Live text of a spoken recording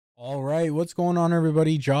All right, what's going on,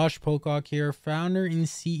 everybody? Josh Pocock here, founder and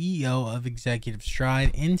CEO of Executive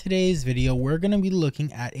Stride. In today's video, we're going to be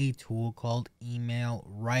looking at a tool called Email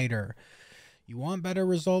Writr. You want better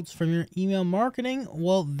results from your email marketing?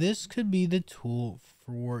 Well, this could be the tool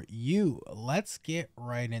for you. Let's get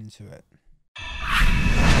right into it.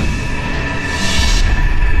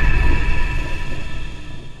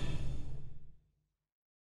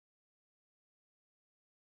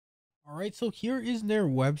 All right, so here is their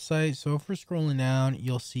website. So if we're scrolling down,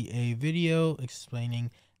 you'll see a video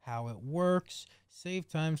explaining how it works. Save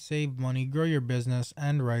time, save money, grow your business,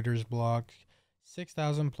 and writer's block.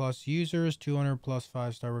 6,000 plus users, 200 plus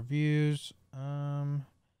 5-star reviews.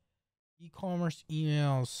 E-commerce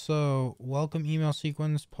emails. So welcome email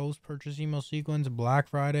sequence, post-purchase email sequence, Black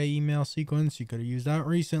Friday email sequence. You could have used that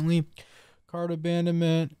recently. Cart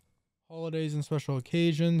abandonment. Holidays and special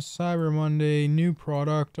occasions, Cyber Monday, new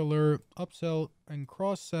product alert, upsell and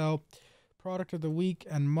cross-sell, product of the week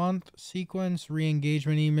and month, sequence,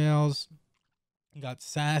 re-engagement emails. You got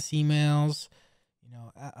SaaS emails,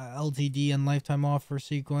 LTD and lifetime offer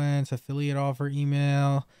sequence, affiliate offer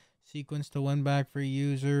email, sequence to win back for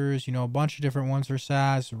users, a bunch of different ones for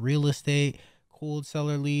SaaS, real estate, cold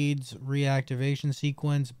seller leads, reactivation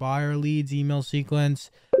sequence, buyer leads, email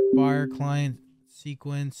sequence, buyer client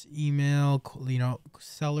sequence, email,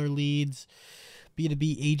 seller leads,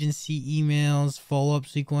 B2B agency emails, follow-up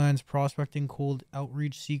sequence, prospecting cold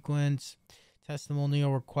outreach sequence,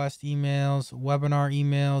 testimonial request emails, webinar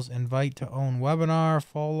emails, invite to own webinar,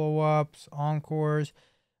 follow-ups, encores.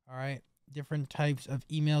 All right, different types of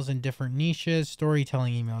emails in different niches,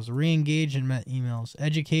 storytelling emails, re-engagement emails,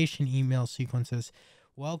 education email sequences,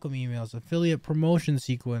 welcome emails, affiliate promotion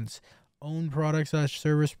sequence, own product /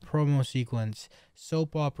 service promo sequence,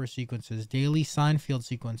 soap opera sequences, daily sign field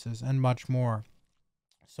sequences, and much more.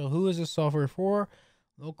 So who is this software for?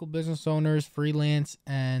 Local business owners, freelance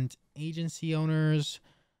and agency owners,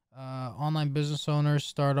 online business owners,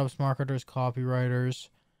 startups, marketers, copywriters.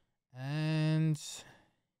 And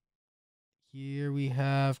here we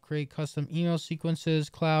have create custom email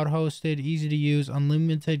sequences, cloud hosted, easy to use,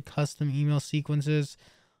 unlimited custom email sequences,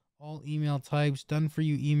 all email types, done for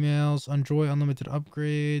you emails, enjoy unlimited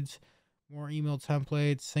upgrades, more email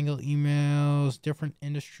templates, single emails, different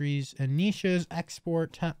industries and niches,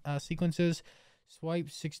 export sequences,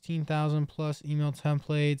 swipe 16,000 plus email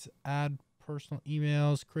templates, add personal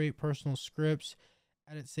emails, create personal scripts,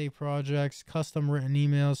 edit save projects, custom written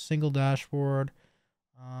emails, single dashboard.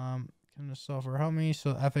 Can the software help me?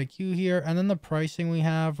 So FAQ here, and then the pricing we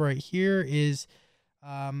have right here is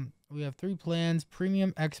we have 3 plans: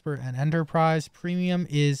 premium, expert, and enterprise. Premium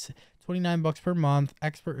is $29 per month,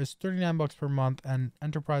 expert is $39 per month, and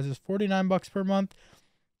enterprise is $49 per month.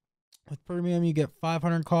 With premium, you get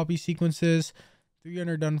 500 copy sequences,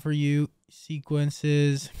 300 done for you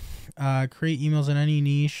sequences, create emails in any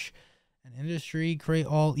niche and industry, create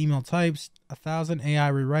all email types, 1,000 AI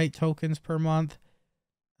rewrite tokens per month,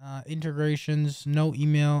 integrations, no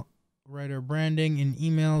email writer branding in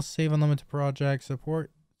emails, save unlimited projects,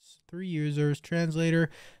 support 3 users, translator,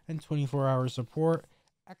 and 24-hour support.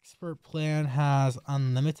 Expert plan has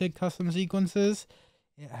unlimited custom sequences.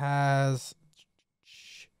 It has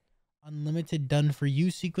unlimited done for you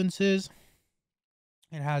sequences.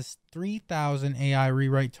 It has 3,000 AI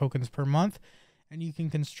rewrite tokens per month, and you can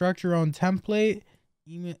construct your own template,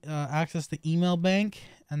 email, access the email bank,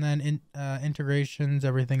 and then integrations,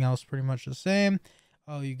 everything else pretty much the same.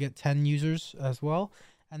 Oh, you get 10 users as well.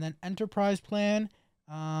 And then enterprise plan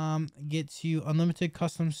gets you unlimited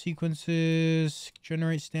custom sequences,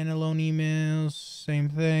 generate standalone emails, same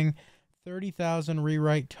thing, 30,000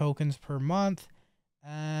 rewrite tokens per month,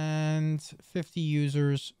 and 50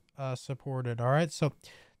 users supported. All right, so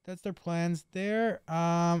that's their plans there.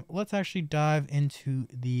 Let's actually dive into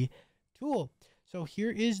the tool. So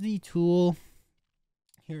here is the tool.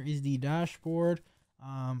 Here is the dashboard.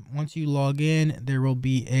 Once you log in, there will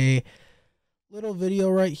be a little video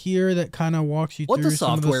right here that kind of walks you through what the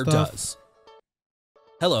software some of the stuff. does.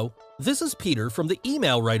 Hello, this is Peter from the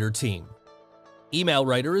Email Writr team. Email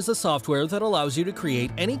Writr is a software that allows you to create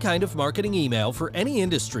any kind of marketing email for any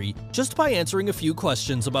industry just by answering a few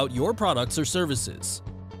questions about your products or services.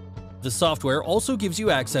 The software also gives you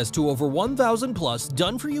access to over 1,000 plus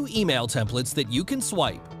done-for-you email templates that you can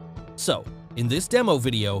swipe. So, in this demo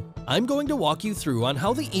video, I'm going to walk you through on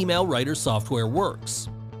how the Email Writr software works.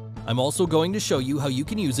 I'm also going to show you how you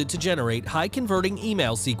can use it to generate high-converting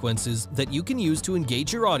email sequences that you can use to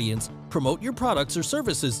engage your audience, promote your products or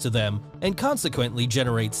services to them, and consequently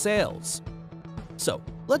generate sales. So,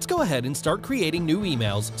 let's go ahead and start creating new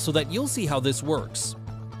emails so that you'll see how this works.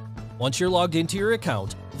 Once you're logged into your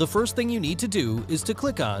account, the first thing you need to do is to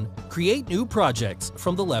click on Create New Projects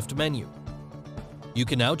from the left menu. You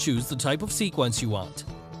can now choose the type of sequence you want,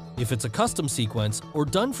 if it's a custom sequence or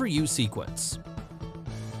done for you sequence.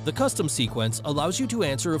 The custom sequence allows you to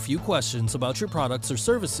answer a few questions about your products or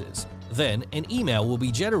services, then an email will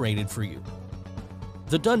be generated for you.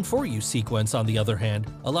 The done for you sequence, on the other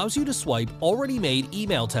hand, allows you to swipe already made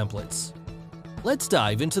email templates. Let's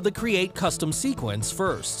dive into the Create Custom Sequence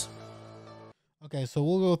first. Okay, so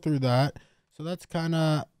we'll go through that. So that's kind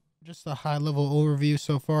of just a high-level overview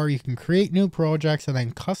so far. You can create new projects and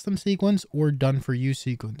then custom sequence or done for you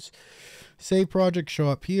sequence. Save projects show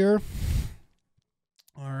up here.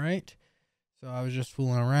 All right. So I was just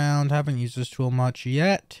fooling around. Haven't used this tool much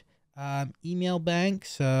yet. Email bank.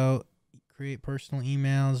 So create personal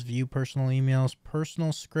emails, view personal emails,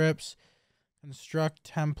 personal scripts,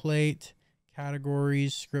 construct template,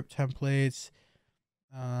 categories, script templates,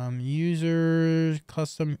 users,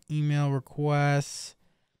 custom email requests.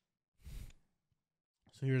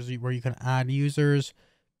 So here's where you can add users,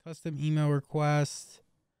 custom email requests,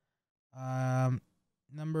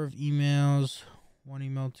 number of emails, 1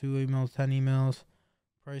 email, 2 emails, 10 emails,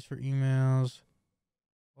 price for emails,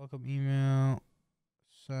 welcome email,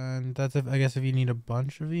 send. That's if, I guess, if you need a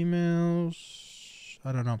bunch of emails.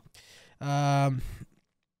 I don't know.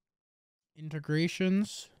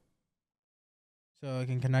 Integrations. So I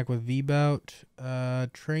can connect with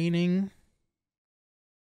VBout. Training.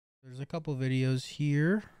 There's a couple videos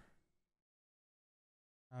here.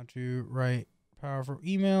 How to write powerful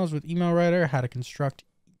emails with Email Writer. How to construct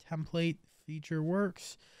template feature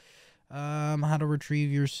works. How to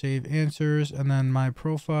retrieve your saved answers. And then my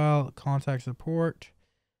profile, contact support.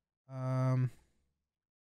 And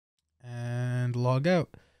log out.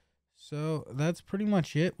 So that's pretty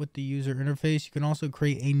much it with the user interface. You can also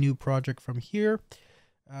create a new project from here.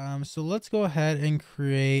 So let's go ahead and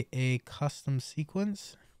create a custom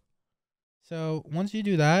sequence. So once you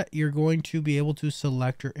do that, you're going to be able to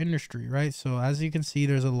select your industry, right? So as you can see,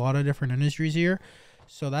 there's a lot of different industries here.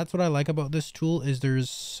 So that's what I like about this tool is there's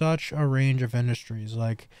such a range of industries.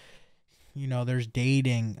 Like, you know, there's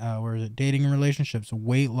dating, where is it? Dating and relationships,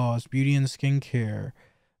 weight loss, beauty and skincare,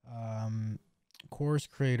 course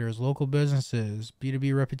creators, local businesses,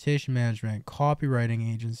 B2B reputation management,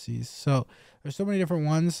 copywriting agencies. So there's so many different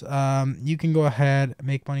ones. You can go ahead,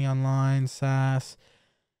 make money online, SaaS,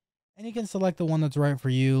 and you can select the one that's right for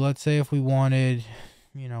you. Let's say if we wanted,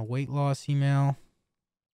 you know, weight loss email.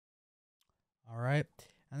 All right.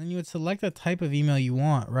 And then you would select the type of email you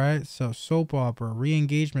want, right? So soap opera,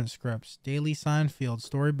 re-engagement scripts, daily sign field,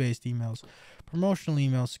 story-based emails, promotional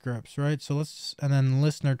email scripts, right? So let's, and then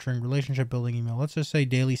list nurturing, relationship building email. Let's just say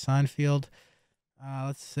daily sign field.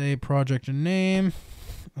 Let's say project and name.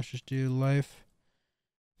 Let's just do life,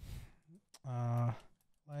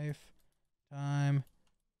 lifetime,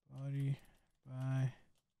 body by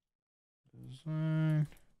design.com.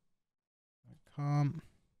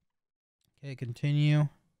 Okay, continue.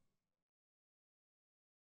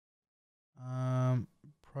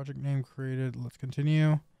 Project name created. Let's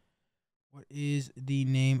continue. What is the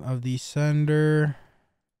name of the sender?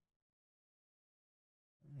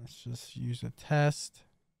 Let's just use a test.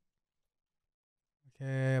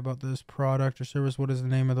 Okay, about this product or service. What is the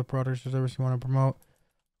name of the product or service you want to promote?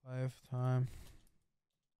 Lifetime.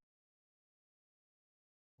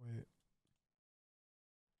 Wait.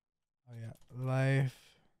 Oh yeah, life.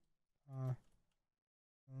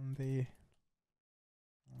 The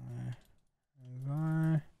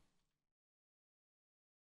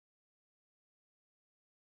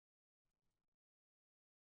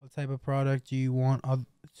what type of product do you want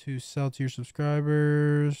to sell to your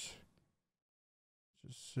subscribers?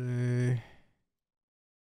 Just say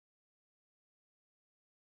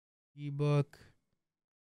ebook.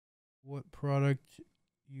 What product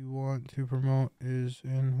you want to promote is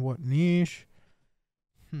in what niche?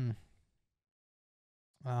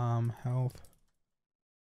 Health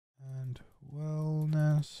and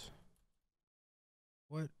wellness.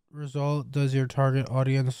 What result does your target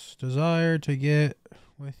audience desire to get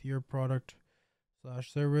with your product /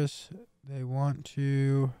 service? They want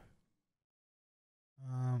to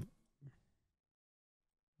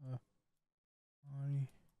body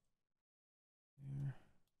their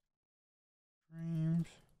dreams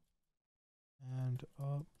and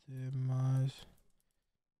optimize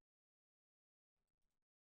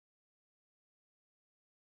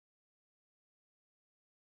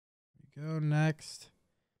go next.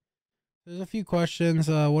 There's a few questions.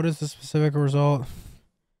 What is the specific result?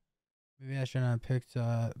 Maybe I shouldn't have picked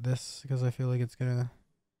this because I feel like it's gonna.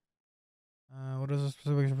 What is the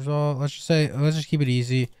specific result? Let's just say, let's just keep it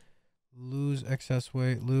easy. lose excess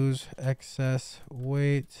weight, lose excess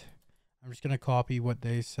weight. I'm just going to copy what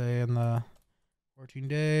they say in the 14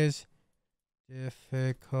 days.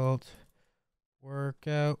 Difficult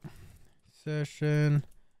workout session.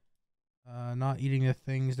 Not eating the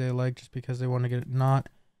things they like just because they want to get it. Not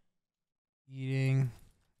eating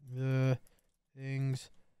the things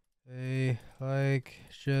they like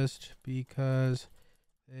just because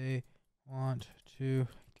they want to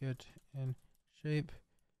get in shape.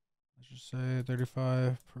 Let's just say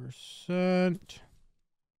 35%.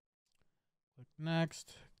 Click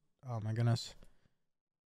next. Oh my goodness.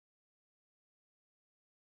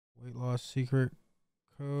 Weight loss secret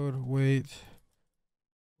code. Weight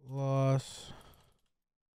loss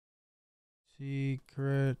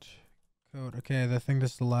secret code. Okay, I think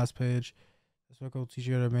this is the last page. This book will teach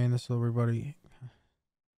you how to maintain this to everybody.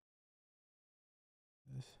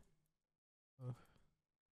 This book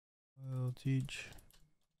will teach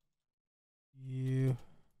you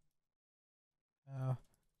how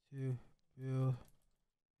to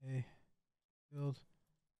build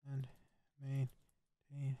and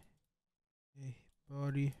maintain a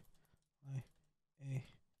body like a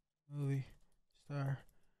movie star.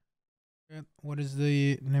 Okay. What is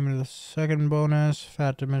the name of the second bonus?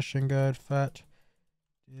 Fat diminishing guide. Fat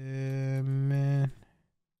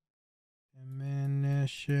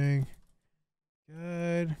diminishing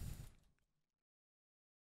guide.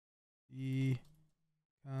 The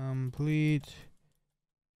complete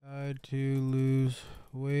guide to lose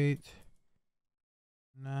weight.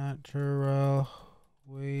 Natural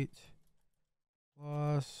weight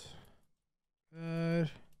loss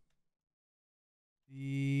guide.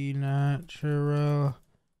 The natural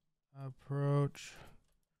approach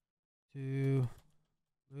to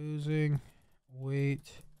losing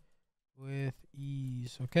weight with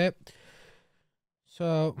ease. Okay.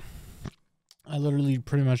 So I literally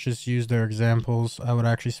pretty much just used their examples. I would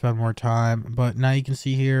actually spend more time, but now you can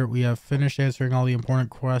see here we have finished answering all the important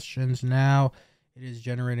questions. Now it is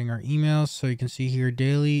generating our emails. So you can see here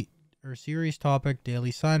daily or series topic,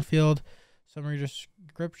 daily sign field, summary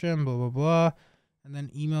description, blah, blah, blah. And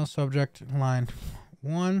then email subject line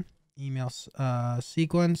 1, email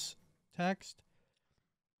sequence text.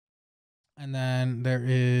 And then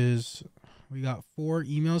we got 4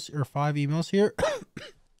 emails or 5 emails here.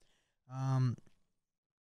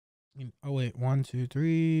 Oh wait, 1, 2,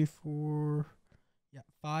 3, 4, yeah,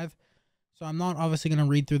 5. So I'm not obviously going to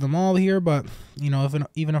read through them all here, but you know,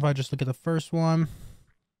 even if I just look at the first one,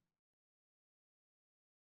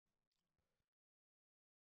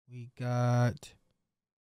 we got,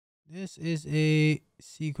 this is a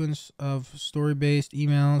sequence of story-based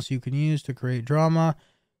emails you can use to create drama.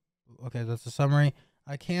 Okay, that's a summary.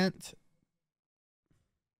 I can't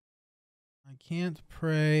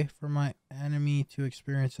pray for my enemy to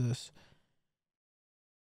experience this.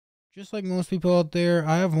 Just like most people out there,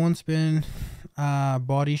 I have once been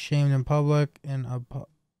body shamed in public in a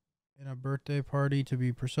birthday party, to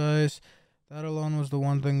be precise. That alone was the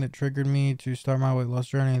one thing that triggered me to start my weight loss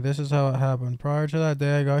journey. This is how it happened. Prior to that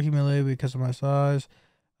day, I got humiliated because of my size.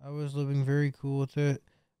 I was living very cool with it.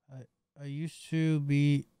 I used to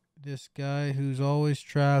be this guy who's always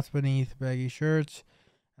trapped beneath baggy shirts,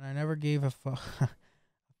 and I never gave a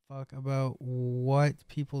fuck about what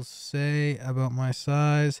people say about my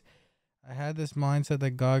size. I had this mindset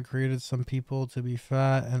that God created some people to be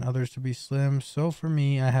fat and others to be slim. So for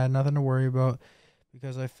me, I had nothing to worry about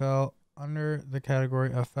because I felt under the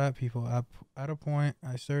category of fat people. At a point,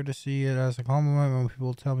 I started to see it as a compliment when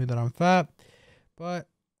people tell me that I'm fat. But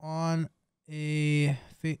on this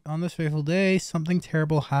fateful day, something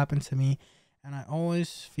terrible happened to me, and I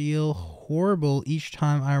always feel horrible each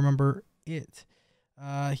time I remember it.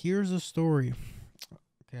 Here's a story.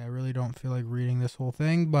 Okay, I really don't feel like reading this whole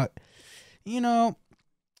thing, but you know,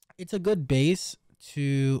 it's a good base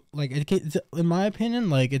to, like, in my opinion,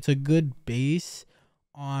 like, it's a good base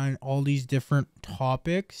on all these different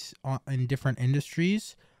topics in different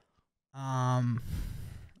industries. Yeah,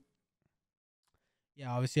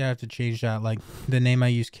 obviously I have to change that. Like, the name I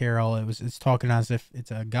use, Carol, it's talking as if it's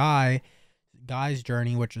a guy's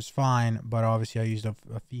journey, which is fine, but obviously I used a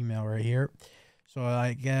female right here. So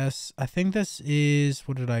I think this is,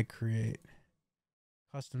 what did I create?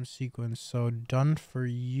 Custom sequence. So done for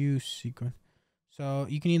you sequence. So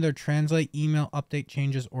you can either translate, email, update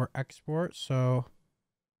changes, or export. So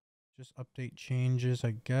just update changes,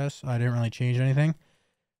 I guess. I didn't really change anything.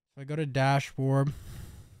 So I go to dashboard.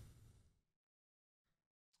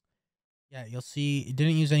 Yeah, you'll see it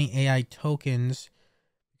didn't use any AI tokens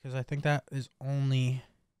because I think that is only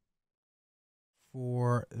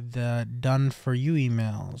for the done for you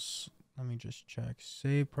emails. Let me just check.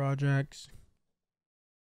 Save projects.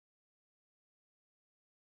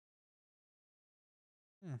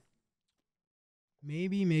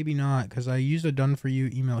 Maybe, maybe not, because I used a done for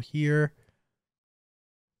you email here.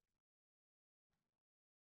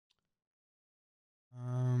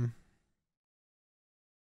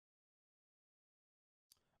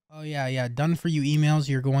 Oh yeah, done for you emails.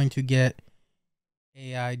 You're going to get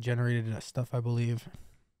AI generated stuff, I believe.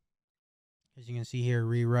 As you can see here,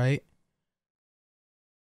 rewrite.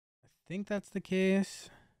 I think that's the case.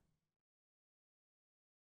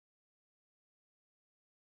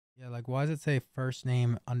 Yeah, like why does it say first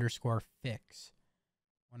name underscore fix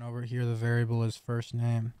when over here the variable is first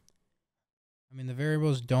name? I mean, the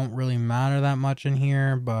variables don't really matter that much in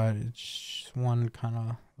here, but it's just one kind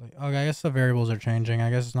of like, okay, I guess the variables are changing. I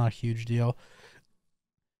guess it's not a huge deal.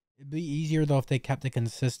 It'd be easier though if they kept it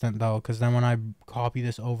consistent though, because then when I copy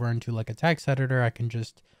this over into like a text editor, I can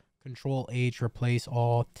just Control H, replace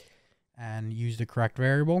all, and use the correct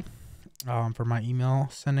variable for my email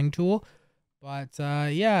sending tool. But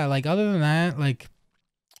yeah, like other than that, like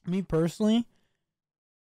me personally,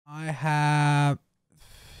 I have,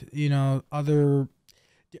 you know,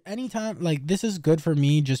 anytime, like this is good for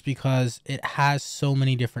me just because it has so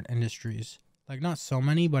many different industries. Like not so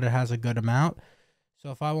many, but it has a good amount.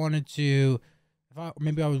 So if I wanted to,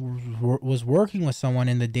 maybe I was working with someone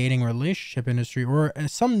in the dating relationship industry or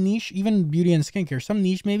some niche, even beauty and skincare, some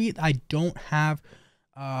niche maybe I don't have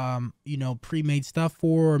you know, pre-made stuff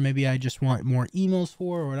for, or maybe I just want more emails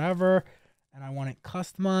for or whatever, and I want it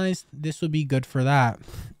customized, this would be good for that.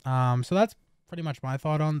 So that's pretty much my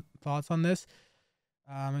thoughts on this.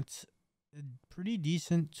 It's a pretty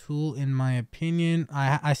decent tool in my opinion.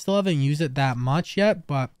 I still haven't used it that much yet,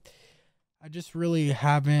 but I just really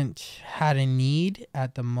haven't had a need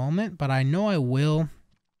at the moment, but I know I will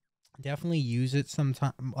definitely use it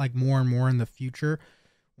sometime, like more and more in the future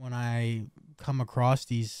when I come across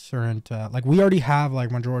these certain, like we already have like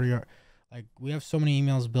majority, like we have so many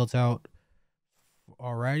emails built out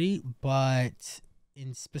already, but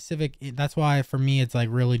in specific, that's why for me, it's like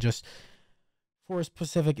really just for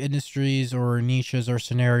specific industries or niches or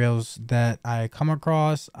scenarios that I come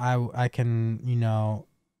across, I can, you know,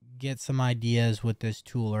 get some ideas with this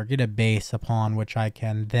tool or get a base upon which I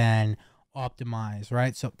can then optimize,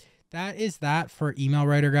 right? So that is that for Email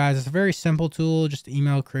Writer, guys. It's a very simple tool, just an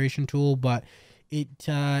email creation tool, but it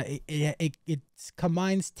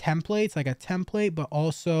combines templates, like a template, but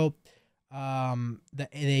also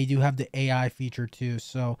they do have the AI feature too.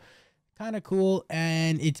 So kind of cool,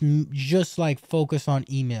 and it's just like focus on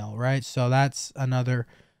email, right? So that's another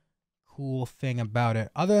cool thing about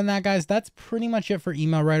it. Other than that, guys, that's pretty much it for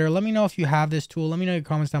Email Writer. Let me know if you have this tool. Let me know in your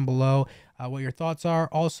comments down below what your thoughts are.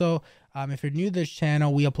 Also, if you're new to this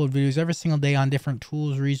channel, we upload videos every single day on different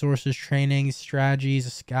tools, resources, trainings,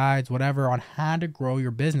 strategies, guides, whatever, on how to grow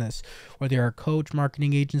your business. Whether you're a coach,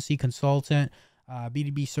 marketing agency, consultant,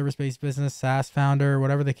 B2B service-based business, SaaS founder,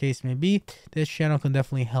 whatever the case may be, this channel can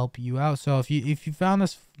definitely help you out. So if you found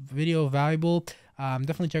this video valuable,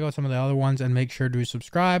 definitely check out some of the other ones and make sure to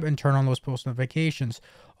subscribe and turn on those post notifications.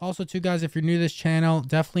 Also too, guys, if you're new to this channel,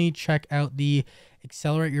 definitely check out the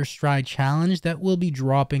Accelerate Your Stride challenge that will be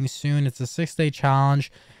dropping soon. It's a 6-day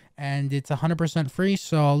challenge and it's 100% free.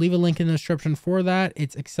 So I'll leave a link in the description for that.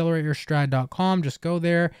 It's accelerateyourstride.com. Just go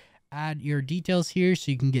there, add your details here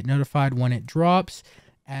so you can get notified when it drops.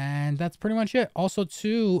 And that's pretty much it. Also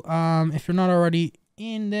too, if you're not already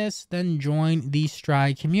in this, then join the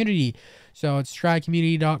Stride community. So it's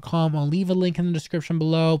stridecommunity.com. I'll leave a link in the description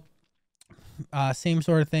below. Same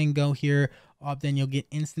sort of thing. Go here, opt in. You'll get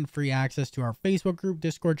instant free access to our Facebook group,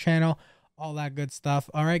 Discord channel, all that good stuff.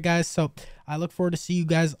 All right, guys. So I look forward to see you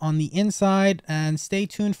guys on the inside, and stay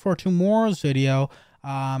tuned for tomorrow's video.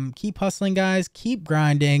 Keep hustling, guys. Keep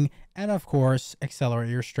grinding, and of course, accelerate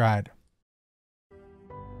your stride.